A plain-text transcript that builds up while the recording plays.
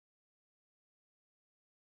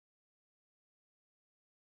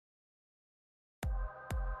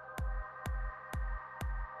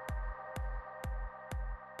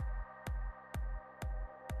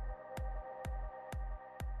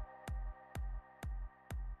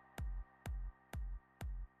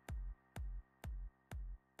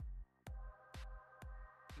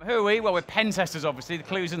Who are we? Well, we're pen testers, obviously. The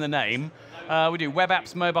clue's in the name. We do web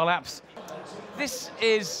apps, mobile apps. This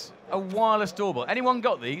is a wireless doorbell. Anyone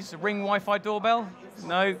got these? A Ring Wi-Fi doorbell?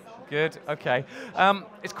 No? Good, okay.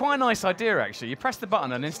 It's quite a nice idea, actually. You press the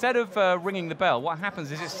button, and instead of ringing the bell, what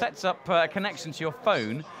happens is it sets up a connection to your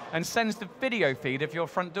phone and sends the video feed of your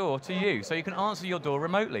front door to you, so you can answer your door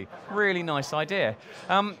remotely. Really nice idea.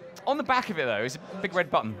 On the back of it, though, is a big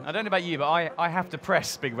red button. I don't know about you, but I have to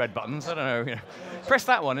press big red buttons. I don't know. You know. Press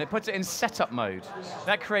that one, and it puts it in setup mode.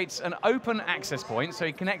 That creates an open access point, so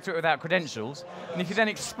you connect to it without credentials. And if you then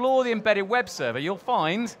explore the embedded web server, you'll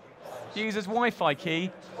find user's Wi-Fi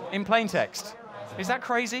key in plain text. Is that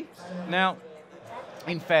crazy? Now,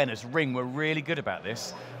 in fairness, Ring were really good about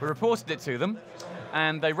this. We reported it to them,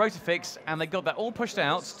 and they wrote a fix, and they got that all pushed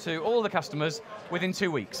out to all the customers within 2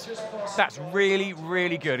 weeks. That's really,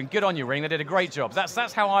 really good, and good on you, Ring. They did a great job.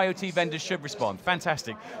 That's how IoT vendors should respond.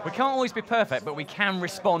 Fantastic. We can't always be perfect, but we can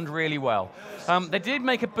respond really well. They did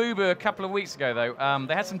make a boo-boo a couple of weeks ago, though.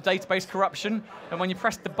 They had some database corruption, and when you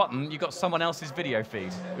pressed the button, you got someone else's video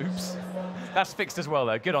feed. Oops. That's fixed as well,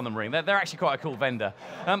 though. Good on them, Ring. They're actually quite a cool vendor.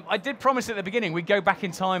 I did promise at the beginning we'd go back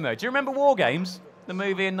in time, though. Do you remember War Games? The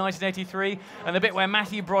movie in 1983, and the bit where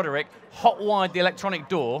Matthew Broderick hot-wired the electronic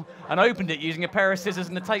door and opened it using a pair of scissors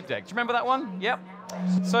and a tape deck. Do you remember that one? Yep.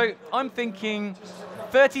 So I'm thinking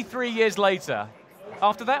 33 years later,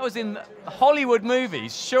 after that was in Hollywood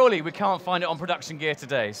movies, surely we can't find it on production gear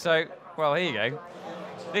today. So, well, here you go.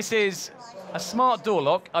 This is a smart door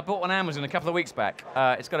lock I bought on Amazon a couple of weeks back.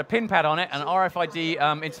 It's got a pin pad on it and an RFID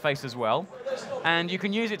interface as well, and you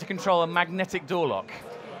can use it to control a magnetic door lock.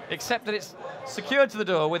 Except that it's secured to the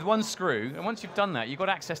door with one screw, and once you've done that, you've got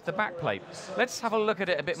access to the back plate. Let's have a look at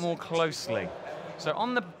it a bit more closely. So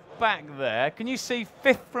on the back there, can you see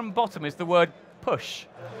fifth from bottom is the word push?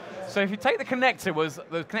 So if you take the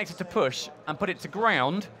connector to push and put it to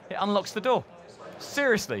ground, it unlocks the door.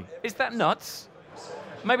 Seriously, is that nuts?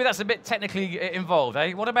 Maybe that's a bit technically involved,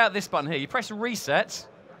 eh? What about this button here? You press reset,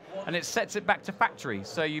 and it sets it back to factory.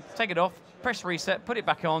 So you take it off, press reset, put it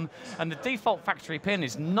back on, and the default factory pin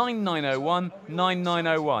is 9901,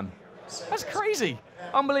 9901. That's crazy.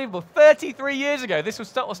 Unbelievable. 33 years ago, this was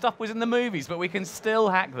stuff was in the movies, but we can still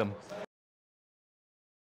hack them.